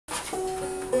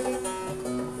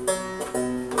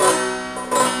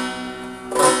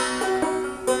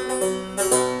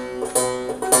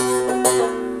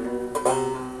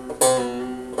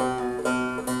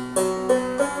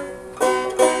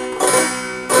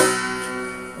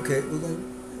Okay, we're going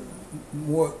to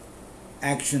more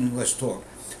action and less talk.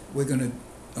 I'm going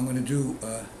to do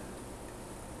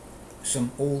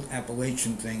some old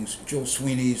Appalachian things. Joel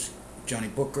Sweeney's Johnny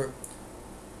Booker,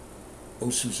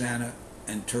 Oh Susanna,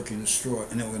 and Turkey in the Straw,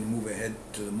 and then we're going to move ahead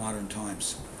to the modern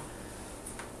times.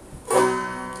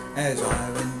 As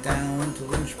I went down to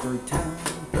Lynchburg town,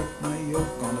 put my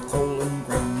yoke on the coal and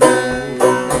ground.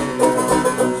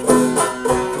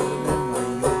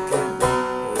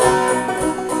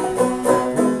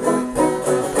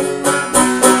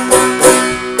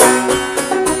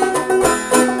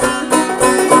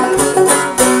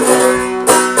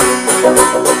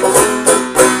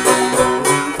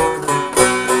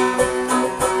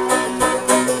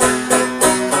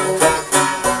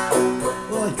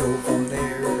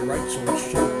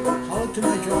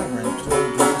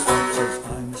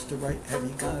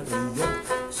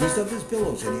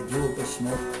 And he blew up a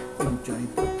smoke. Oh, Johnny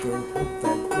Booker, hope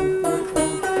that good boy.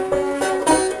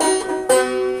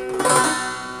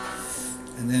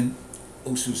 And then,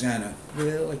 Oh Susanna,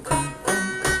 will I come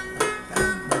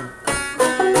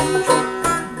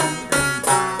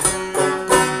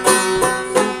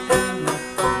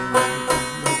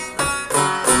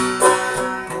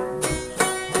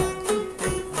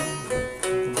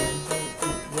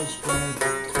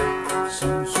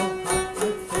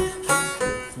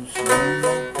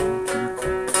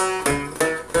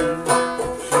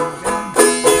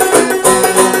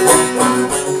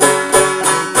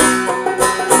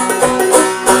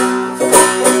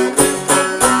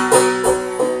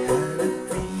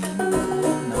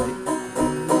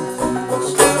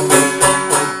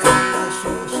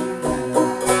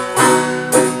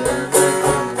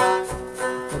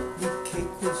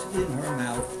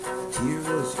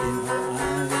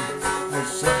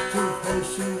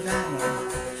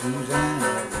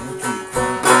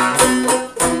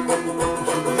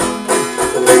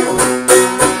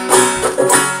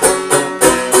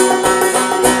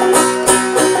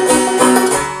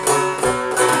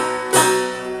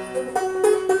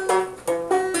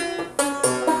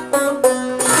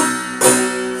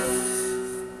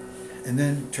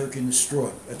Turkey in the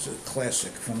Straw? That's a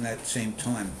classic from that same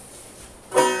time.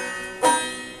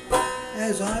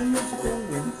 As I was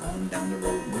going on down the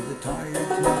road with a tired team,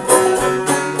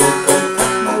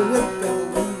 my whip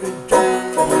bellowed a joke,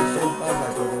 and I said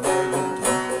bye-bye to the wagon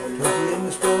top. Turkey in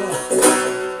the straw.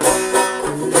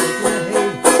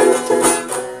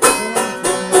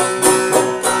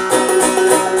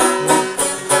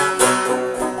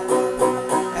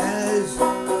 As I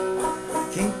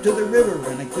came to the river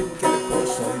and I couldn't get across,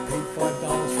 so I paid $5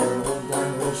 for an old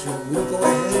blind horse who wouldn't go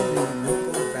ahead and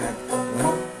wouldn't go back. Went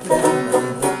up and down like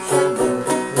an old soldier.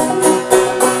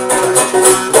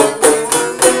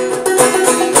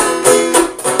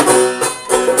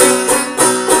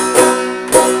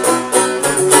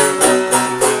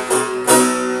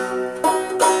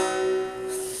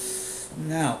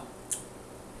 Now,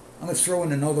 I'm going to throw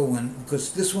in another one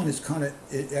because this one is kind of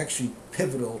actually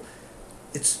pivotal.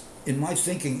 It's, in my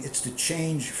thinking, it's the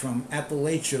change from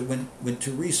Appalachia when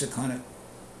Theresa kind of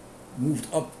moved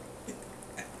up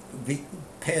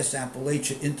past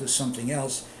Appalachia into something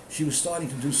else. She was starting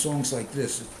to do songs like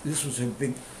this. This was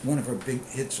one of her big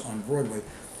hits on Broadway,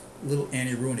 Little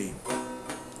Annie Rooney.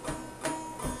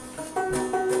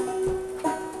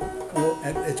 Well,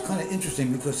 it's kind of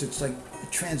interesting because it's like a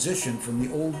transition from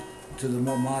the old to the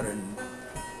more modern.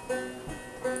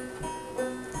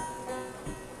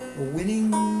 A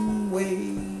winning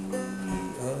way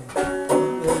of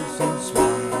and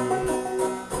smile,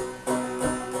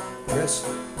 dressed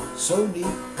so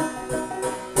neat,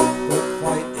 but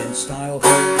quite in style.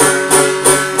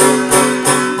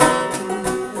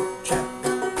 Chap,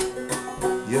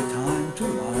 your time to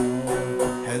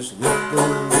while has lived the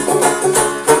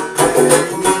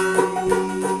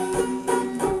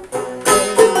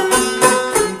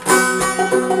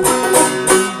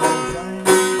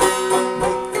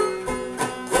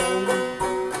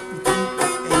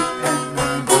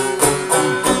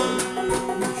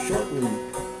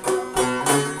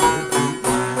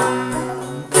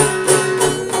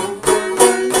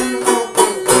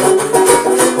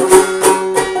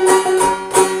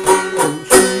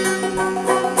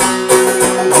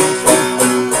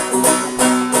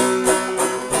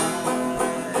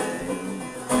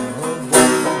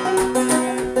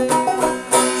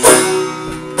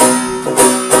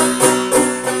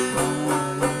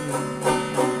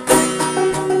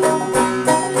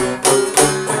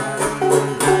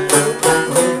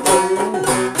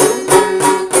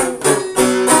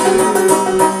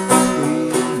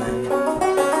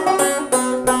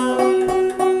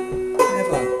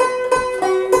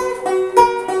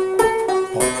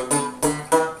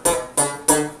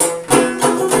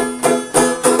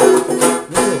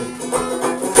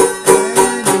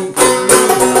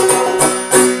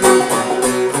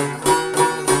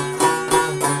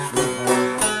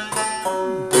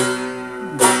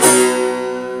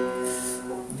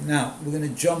we're going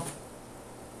to jump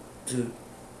to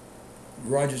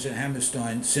Rogers and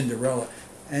Hammerstein Cinderella,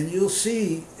 and you'll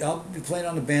see I'll be playing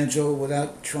on the banjo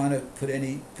without trying to put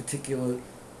any particular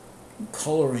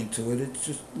coloring to it. It's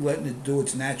just letting it do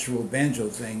its natural banjo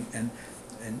thing, and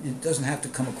it doesn't have to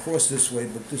come across this way,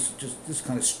 but this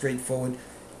kind of straightforward,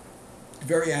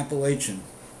 very Appalachian.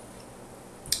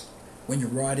 When you're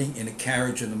riding in a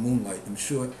carriage in the moonlight, I'm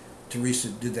sure Theresa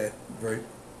did that very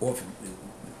often.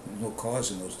 No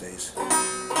cars in those days.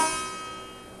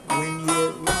 When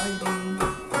you're riding in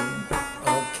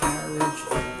a carriage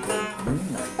in the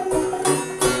moonlight, riding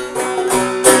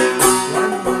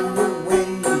away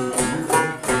to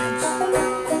the dance.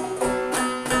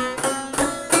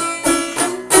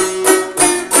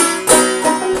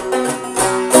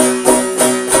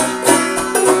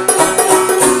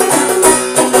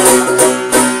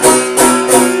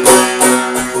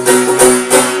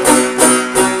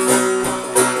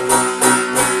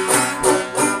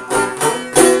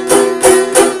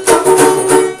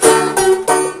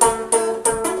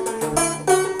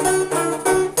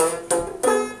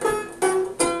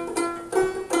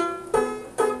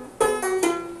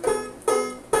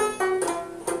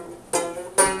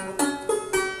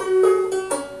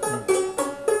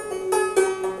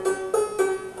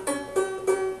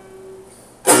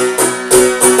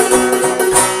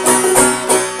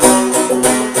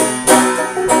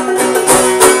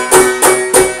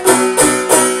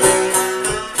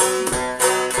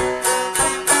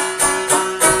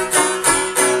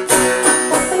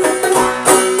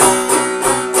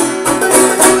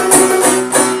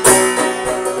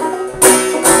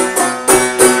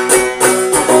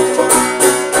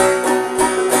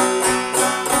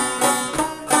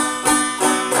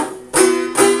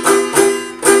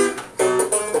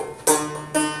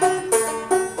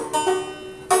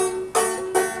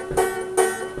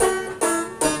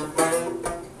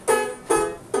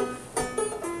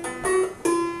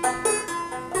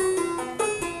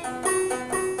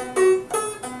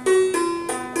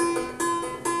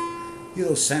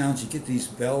 Those sounds, you get these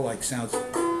bell-like sounds,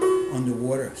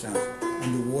 underwater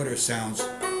sounds.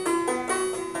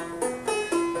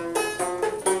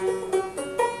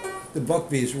 The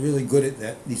Buckbee is really good at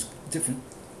that, these different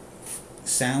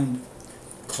sound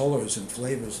colors and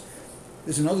flavors.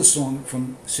 There's another song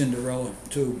from Cinderella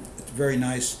too. It's very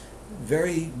nice,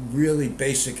 very really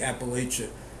basic Appalachia.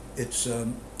 It's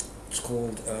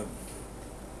called A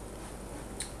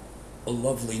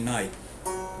Lovely Night.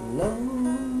 Lovely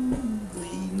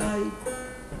night,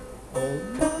 a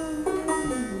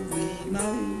lovely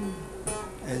night,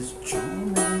 as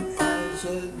charming as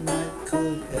a night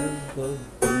could ever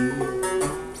be.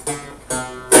 A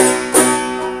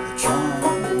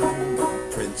charming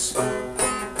prince,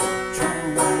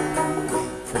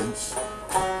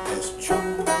 as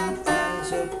charming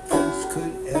as a prince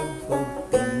could ever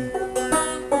be.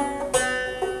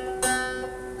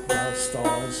 While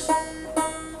stars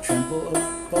tremble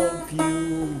above you,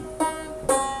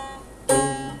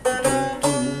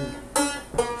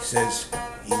 he says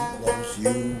he loves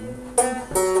you.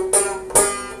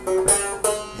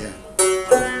 Yeah.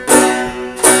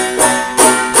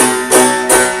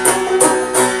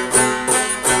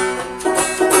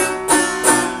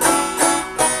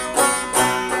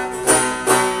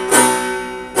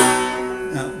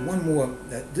 Now, one more.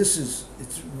 This is,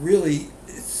 it's really,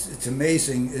 it's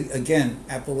amazing. Again,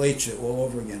 Appalachia all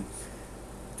over again.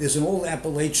 There's an old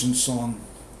Appalachian song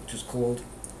which is called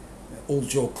Old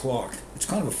Joe Clark. It's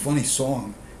kind of a funny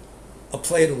song. I'll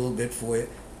play it a little bit for you,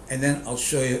 and then I'll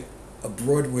show you a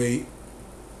Broadway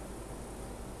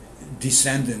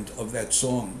descendant of that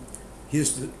song.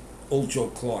 Here's the Old Joe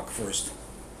Clark first.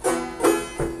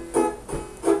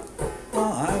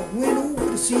 I went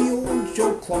over to see Old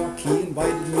Joe Clark. He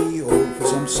invited me over for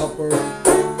some supper.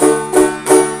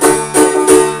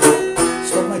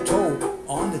 Stubbed my toe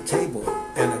on the table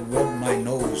and I rubbed my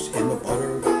nose in the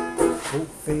butter. Oh,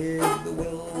 fare thee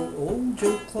well, Old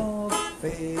Joe Clark,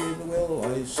 fare thee well,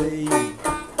 I say.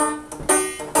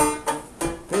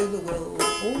 Fare thee well,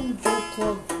 Old Joe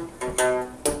Clark.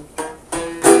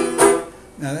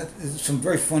 Now, there's some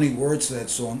very funny words to that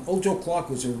song. Old Joe Clark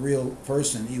was a real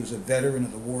person. He was a veteran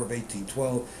of the War of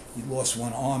 1812. He lost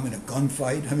one arm in a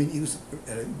gunfight. I mean, he was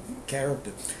a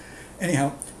character.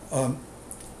 Anyhow,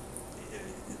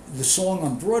 the song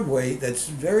on Broadway that's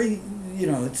very,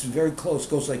 it's very close,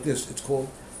 goes like this. It's called,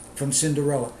 from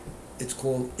Cinderella, it's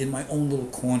called In My Own Little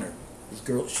Corner. This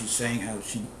girl, she's saying how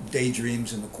she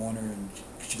daydreams in the corner and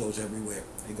she goes everywhere.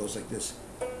 It goes like this.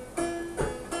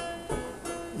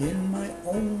 In my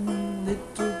own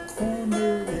little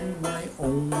corner, in my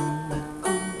own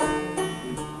little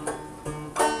room,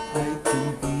 I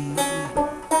can be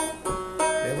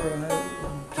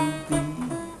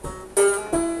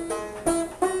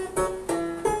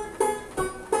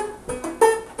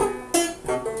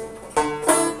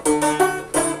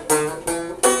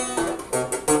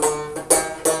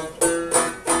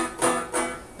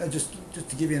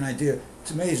give you an idea.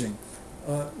 It's amazing.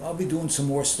 I'll be doing some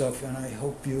more stuff, and I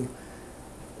hope you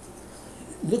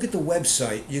look at the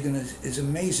website. There's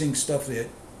amazing stuff there,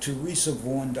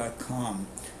 theresavaughn.com,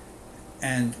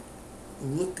 and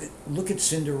look at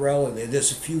Cinderella there.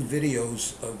 There's a few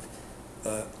videos of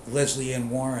Leslie Ann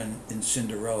Warren in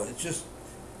Cinderella. It's just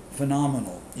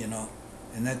phenomenal, you know.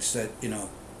 And that's that, you know,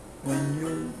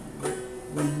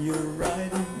 when you're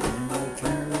riding in a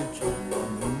carriage on the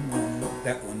moonlight,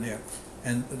 that one there,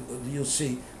 and you'll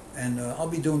see. And I'll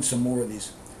be doing some more of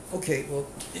these. Okay, well,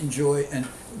 enjoy. And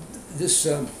this,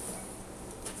 I'm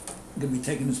going to be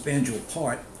taking this banjo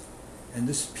apart, and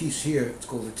this piece here, it's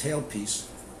called the tail piece,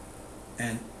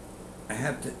 and I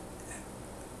have to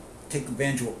take the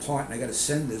banjo apart, and I got to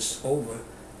send this over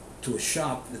to a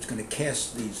shop that's going to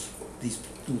cast these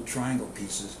little triangle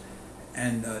pieces,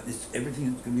 and everything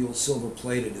is going to be all silver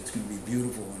plated. It's going to be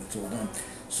beautiful when it's all done.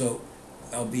 So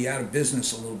I'll be out of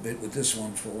business a little bit with this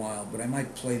one for a while, but I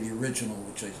might play the original,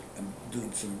 which I'm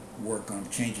doing some work on,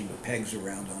 changing the pegs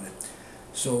around on it.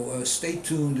 So stay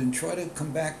tuned and try to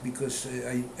come back, because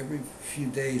every few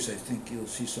days I think you'll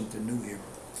see something new here.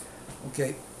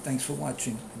 Okay, thanks for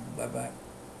watching. Bye-bye.